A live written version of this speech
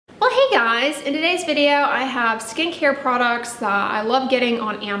guys, in today's video I have skincare products that I love getting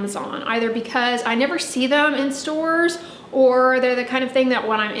on Amazon, either because I never see them in stores or they're the kind of thing that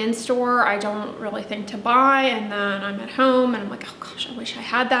when I'm in store I don't really think to buy, and then I'm at home and I'm like, oh gosh, I wish I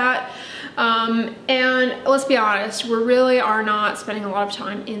had that. And let's be honest, we really are not spending a lot of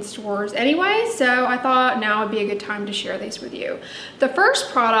time in stores anyway, so I thought now would be a good time to share these with you. The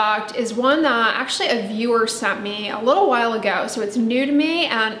first product is one that actually a viewer sent me a little while ago, so it's new to me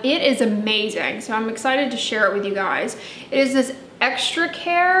and it is amazing, so I'm excited to share it with you guys. It is this Extra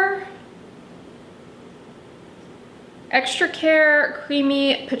Care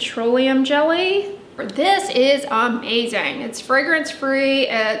Creamy Petroleum Jelly. This is amazing. It's fragrance free.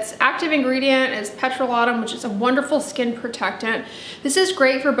 Its active ingredient is petrolatum, which is a wonderful skin protectant. This is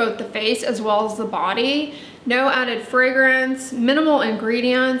great for both the face as well as the body. No added fragrance, minimal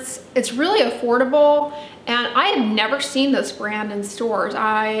ingredients. It's really affordable, and I have never seen this brand in stores.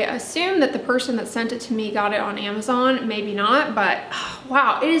 I assume that the person that sent it to me got it on Amazon, maybe not, but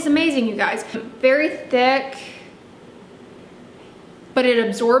wow, it is amazing, you guys. Very thick, but it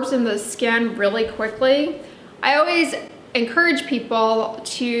absorbs into the skin really quickly. I always encourage people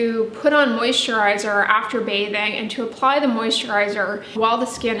to put on moisturizer after bathing and to apply the moisturizer while the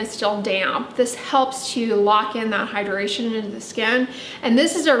skin is still damp. This helps to lock in that hydration into the skin, and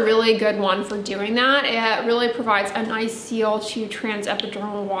this is a really good one for doing that. It really provides a nice seal to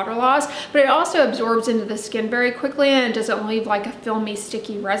transepidermal water loss, but it also absorbs into the skin very quickly and it doesn't leave like a filmy,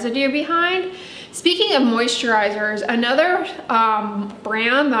 sticky residue behind. Speaking of moisturizers, another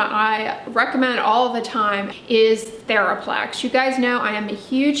brand that I recommend all the time is Theraplex. You guys know I am a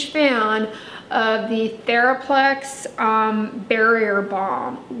huge fan of the Theraplex Barrier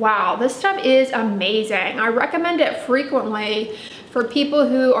Balm. Wow, this stuff is amazing. I recommend it frequently for people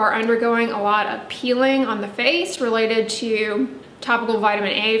who are undergoing a lot of peeling on the face related to topical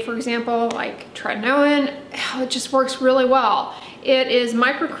vitamin A, for example, like tretinoin. It just works really well. It is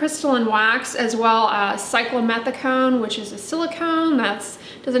microcrystalline wax as well as cyclomethicone, which is a silicone that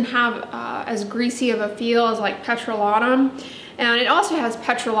doesn't have as greasy of a feel as like petrolatum. And it also has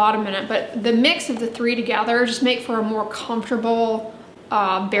petrolatum in it, but the mix of the three together just make for a more comfortable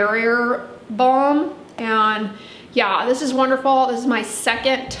barrier balm. And yeah, this is wonderful. This is my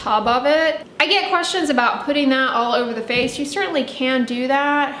second tub of it. I get questions about putting that all over the face. You certainly can do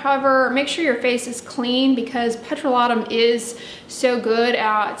that. However, make sure your face is clean because petrolatum is so good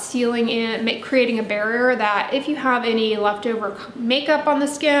at sealing in, creating a barrier that if you have any leftover makeup on the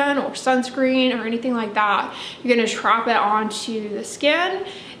skin or sunscreen or anything like that, you're gonna trap it onto the skin,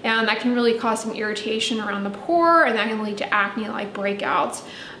 and that can really cause some irritation around the pore, and that can lead to acne-like breakouts.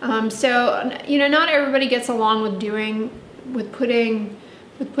 So, you know, not everybody gets along with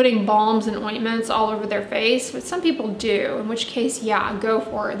putting balms and ointments all over their face, but some people do, in which case, yeah, go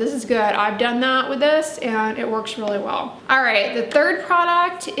for it. This is good. I've done that with this and it works really well. All right, the third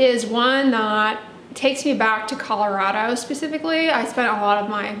product is one that takes me back to Colorado specifically. I spent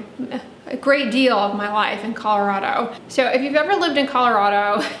a great deal of my life in Colorado. So if you've ever lived in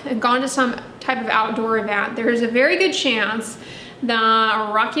Colorado and gone to some type of outdoor event, there's a very good chance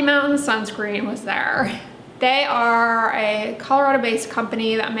that Rocky Mountain Sunscreen was there. They are a Colorado-based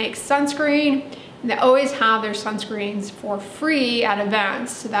company that makes sunscreen. And they always have their sunscreens for free at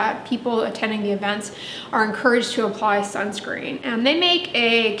events so that people attending the events are encouraged to apply sunscreen. And they make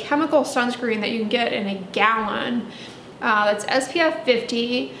a chemical sunscreen that you can get in a gallon that's SPF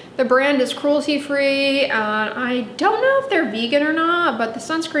 50. The brand is cruelty-free. I don't know if they're vegan or not, but the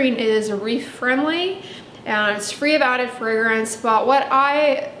sunscreen is reef friendly and it's free of added fragrance. But what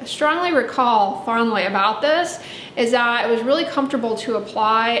I strongly recall fondly about this is that it was really comfortable to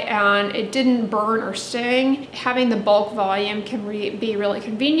apply and it didn't burn or sting. Having the bulk volume can be really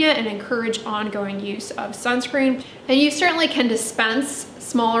convenient and encourage ongoing use of sunscreen. And you certainly can dispense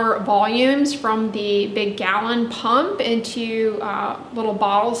smaller volumes from the big gallon pump into little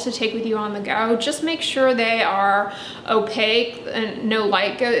bottles to take with you on the go. Just make sure they are opaque and no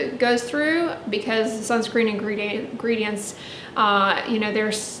light goes through, because the sunscreen ingredients, you know,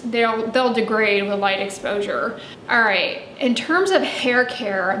 they'll degrade with light exposure. All right, in terms of hair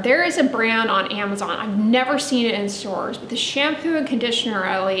care, there is a brand on Amazon. I've never seen it in stores, but the shampoo and conditioner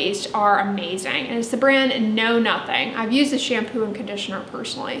at least are amazing. And it's the brand Know Nothing. I've used the shampoo and conditioner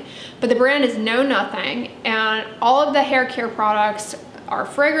personally, but the brand is Know Nothing, and all of the hair care products are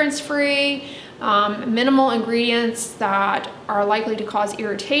fragrance free, minimal ingredients that are likely to cause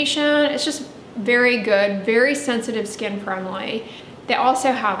irritation. It's just very good, very sensitive skin friendly. They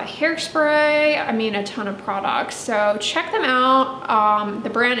also have a hairspray, I mean a ton of products, so check them out. The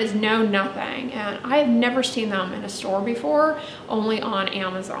brand is Know Nothing, and I have never seen them in a store before, only on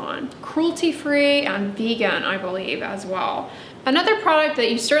Amazon. Cruelty-free and vegan, I believe, as well. Another product that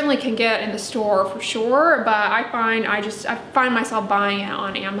you certainly can get in the store for sure, but I find myself buying it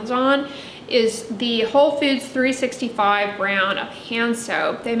on Amazon, is the Whole Foods 365 brand of hand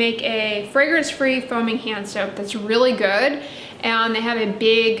soap. They make a fragrance-free foaming hand soap that's really good, and they have a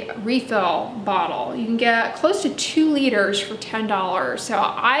big refill bottle. You can get close to 2 liters for $10. So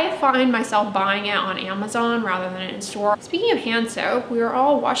I find myself buying it on Amazon rather than in store. Speaking of hand soap, we are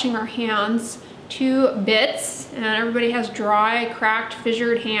all washing our hands to bits, and everybody has dry, cracked,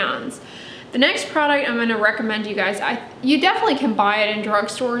 fissured hands. The next product I'm gonna recommend you guys, you definitely can buy it in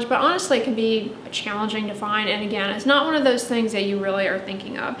drugstores, but honestly it can be challenging to find, and again, it's not one of those things that you really are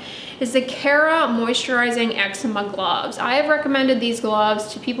thinking of, is the Cara Moisturizing Eczema Gloves. I have recommended these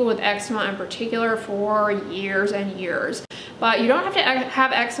gloves to people with eczema in particular for years and years, but you don't have to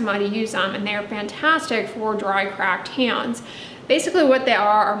have eczema to use them, and they are fantastic for dry, cracked hands. Basically what they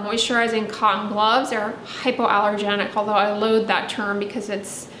are moisturizing cotton gloves. They're hypoallergenic, although I loathe that term because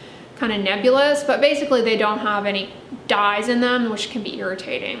it's kind of nebulous, but basically they don't have any dyes in them, which can be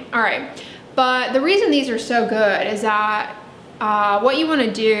irritating. All right, but the reason these are so good is that what you want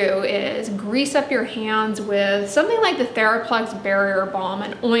to do is grease up your hands with something like the Theraplex Barrier Balm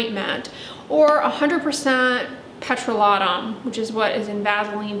and Ointment, or 100% petrolatum, which is what is in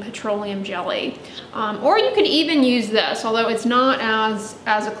Vaseline Petroleum Jelly. Or you could even use this, although it's not as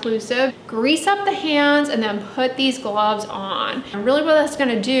occlusive. Grease up the hands and then put these gloves on. And really what that's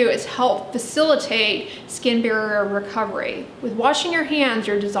gonna do is help facilitate skin barrier recovery. With washing your hands,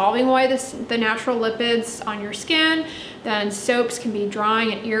 you're dissolving away the natural lipids on your skin. Then soaps can be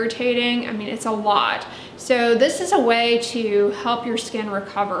drying and irritating. I mean, it's a lot. So this is a way to help your skin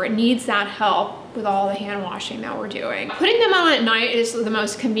recover. It needs that help with all the hand washing that we're doing. Putting them on at night is the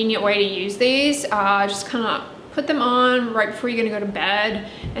most convenient way to use these. Just kind of put them on right before you're gonna go to bed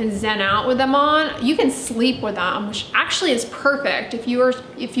and zen out with them on. You can sleep with them, which actually is perfect. If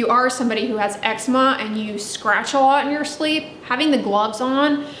you are somebody who has eczema and you scratch a lot in your sleep, having the gloves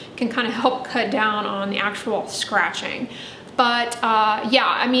on can kind of help cut down on the actual scratching. But yeah,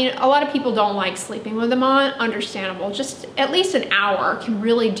 I mean, a lot of people don't like sleeping with them on, understandable. Just at least an hour can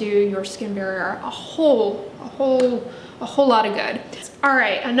really do your skin barrier a whole lot of good. All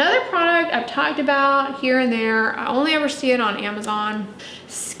right, another product I've talked about here and there, I only ever see it on Amazon,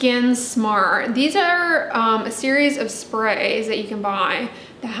 Skin Smart. These are a series of sprays that you can buy.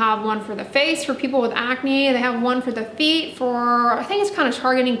 They have one for the face for people with acne. They have one for the feet for, I think it's kind of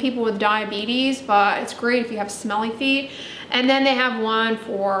targeting people with diabetes, but it's great if you have smelly feet. And then they have one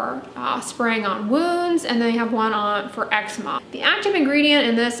for spraying on wounds, and then they have one for eczema. The active ingredient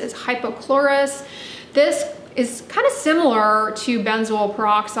in this is hypochlorous. This is kind of similar to benzoyl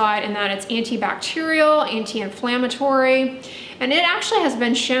peroxide in that it's antibacterial, anti-inflammatory, and it actually has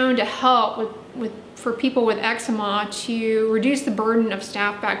been shown to help for people with eczema to reduce the burden of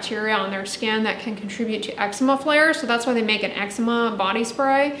staph bacteria on their skin that can contribute to eczema flares. So that's why they make an eczema body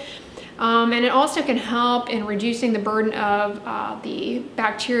spray. And it also can help in reducing the burden of the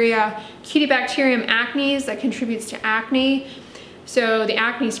bacteria, Cutibacterium acnes, that contributes to acne. So the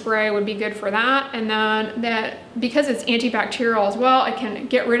acne spray would be good for that. And then because it's antibacterial as well, it can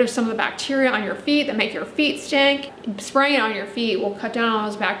get rid of some of the bacteria on your feet that make your feet stink. Spraying it on your feet will cut down on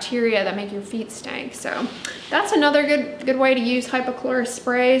those bacteria that make your feet stink. So that's another good way to use hypochlorous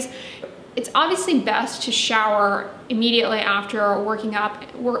sprays. It's obviously best to shower immediately after working out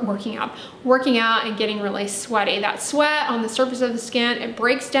and getting really sweaty. That sweat on the surface of the skin, it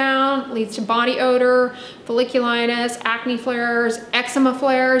breaks down, leads to body odor, folliculitis, acne flares, eczema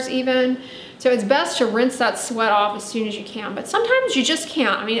flares even. So it's best to rinse that sweat off as soon as you can, but sometimes you just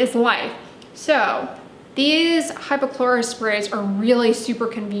can't. I mean, it's life. So these hypochlorous sprays are really super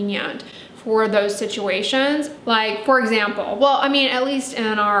convenient for those situations. Like, for example, well, I mean, at least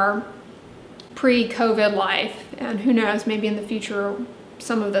in our pre-COVID life, and who knows, maybe in the future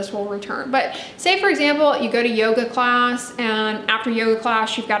some of this will return. But say for example, you go to yoga class, and after yoga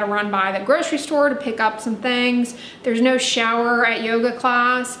class you've got to run by the grocery store to pick up some things. There's no shower at yoga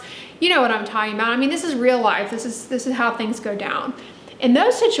class. You know what I'm talking about. I mean, this is real life. This is how things go down. In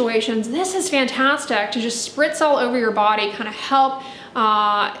those situations, this is fantastic to just spritz all over your body, kind of help,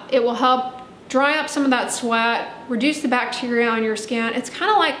 it will help dry up some of that sweat, reduce the bacteria on your skin. It's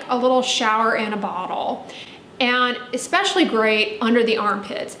kind of like a little shower in a bottle, and especially great under the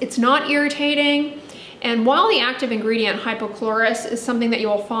armpits. It's not irritating, And while the active ingredient hypochlorous is something that you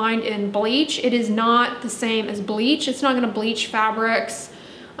will find in bleach, it is not the same as bleach. It's not going to bleach fabrics,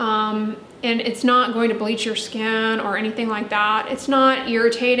 and it's not going to bleach your skin or anything like that. It's not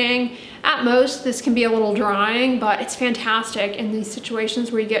irritating. At most, this can be a little drying, but it's fantastic in these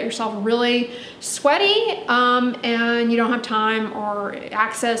situations where you get yourself really sweaty and you don't have time or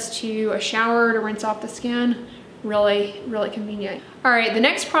access to a shower to rinse off the skin. Really, really convenient. All right, the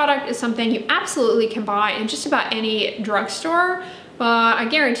next product is something you absolutely can buy in just about any drugstore, but I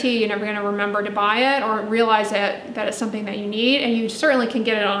guarantee you're never gonna remember to buy it or realize that it's something that you need, and you certainly can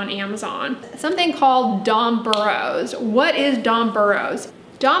get it on Amazon. Something called Dom Burrows. What is Dom Burrows?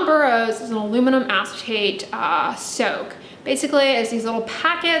 Dom Burrows is an aluminum acetate soak. Basically, it's these little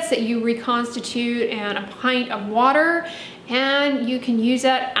packets that you reconstitute in a pint of water, and you can use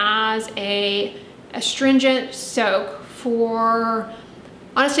it as a astringent soak for,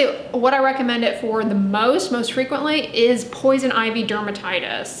 honestly, what I recommend it for the most frequently is poison ivy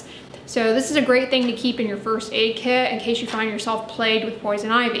dermatitis. So this is a great thing to keep in your first aid kit in case you find yourself plagued with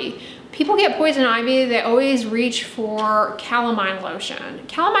poison ivy. People get poison ivy, they always reach for calamine lotion.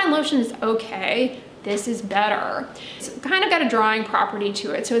 Calamine lotion is okay, this is better. It's kind of got a drying property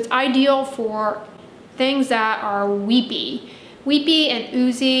to it, so it's ideal for things that are weepy and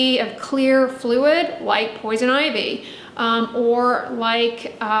oozy of clear fluid like poison ivy, or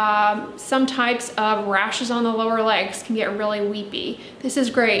like some types of rashes on the lower legs can get really weepy. This is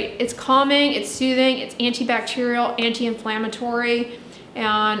great. It's calming, it's soothing, it's antibacterial, anti-inflammatory,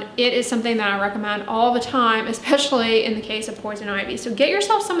 and it is something that I recommend all the time, especially in the case of poison ivy. So get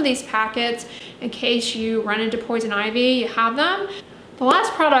yourself some of these packets in case you run into poison ivy, you have them. The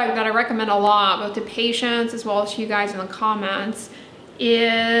last product that I recommend a lot, both to patients as well as you guys in the comments,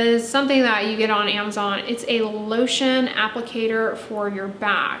 is something that you get on Amazon. It's a lotion applicator for your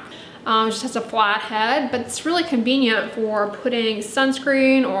back. It just has a flat head, but it's really convenient for putting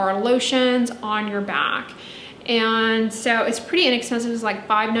sunscreen or lotions on your back. And so it's pretty inexpensive. It's like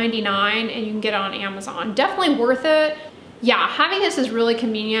 $5.99 and you can get it on Amazon. Definitely worth it. Yeah, having this is really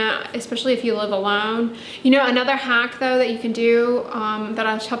convenient, especially if you live alone. You know, another hack though that you can do, that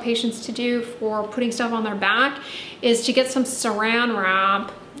I tell patients to do for putting stuff on their back, is to get some saran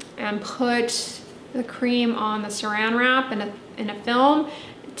wrap and put the cream on the saran wrap in a film,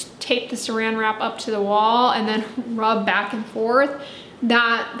 tape the saran wrap up to the wall, and then rub back and forth.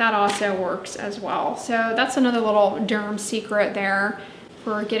 That also works as well. So that's another little derm secret there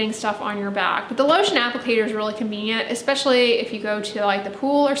for getting stuff on your back. But the lotion applicator is really convenient, especially if you go to like the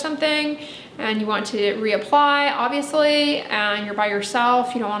pool or something and you want to reapply, obviously, and you're by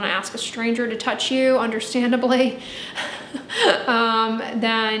yourself, you don't want to ask a stranger to touch you, understandably,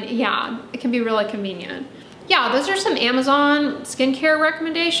 then yeah, it can be really convenient. Yeah, those are some Amazon skincare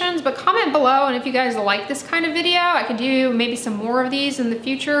recommendations, but comment below, and if you guys like this kind of video, I could do maybe some more of these in the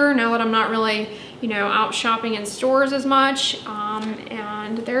future now that I'm not really, you know, out shopping in stores as much.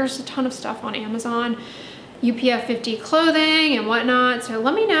 And there's a ton of stuff on Amazon, UPF 50 clothing and whatnot, so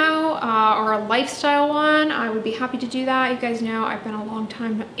let me know, or a lifestyle one, I would be happy to do that. You guys know I've been a long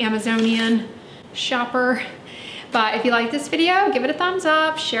time Amazonian shopper. But if you like this video, give it a thumbs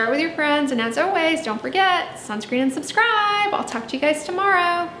up, share it with your friends, and as always, don't forget, sunscreen and subscribe. I'll talk to you guys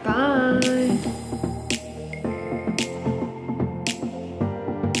tomorrow. Bye.